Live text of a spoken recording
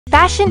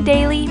Fashion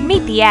Daily,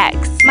 meet the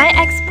ex. My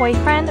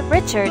ex-boyfriend,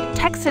 Richard,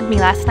 texted me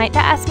last night to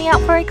ask me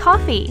out for a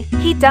coffee.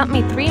 He dumped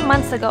me 3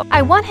 months ago.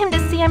 I want him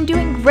to see I'm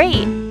doing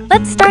great.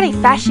 Let's start a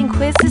fashion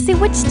quiz to see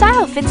which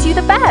style fits you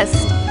the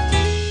best.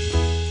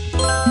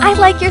 I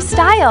like your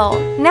style.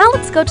 Now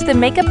let's go to the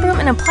makeup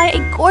room and apply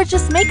a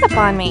gorgeous makeup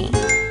on me.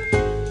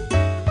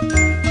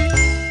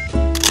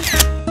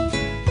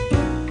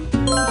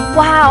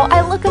 Wow,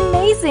 I look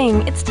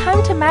amazing! It's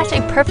time to match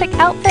a perfect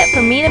outfit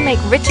for me to make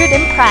Richard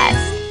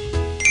impressed.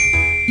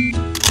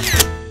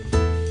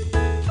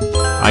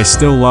 I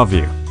still love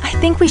you. I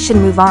think we should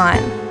move on.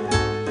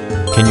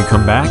 Can you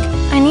come back?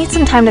 I need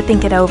some time to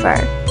think it over.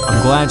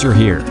 I'm glad you're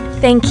here.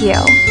 Thank you.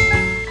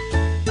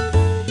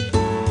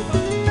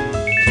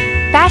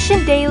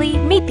 Fashion Daily,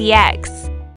 meet the ex.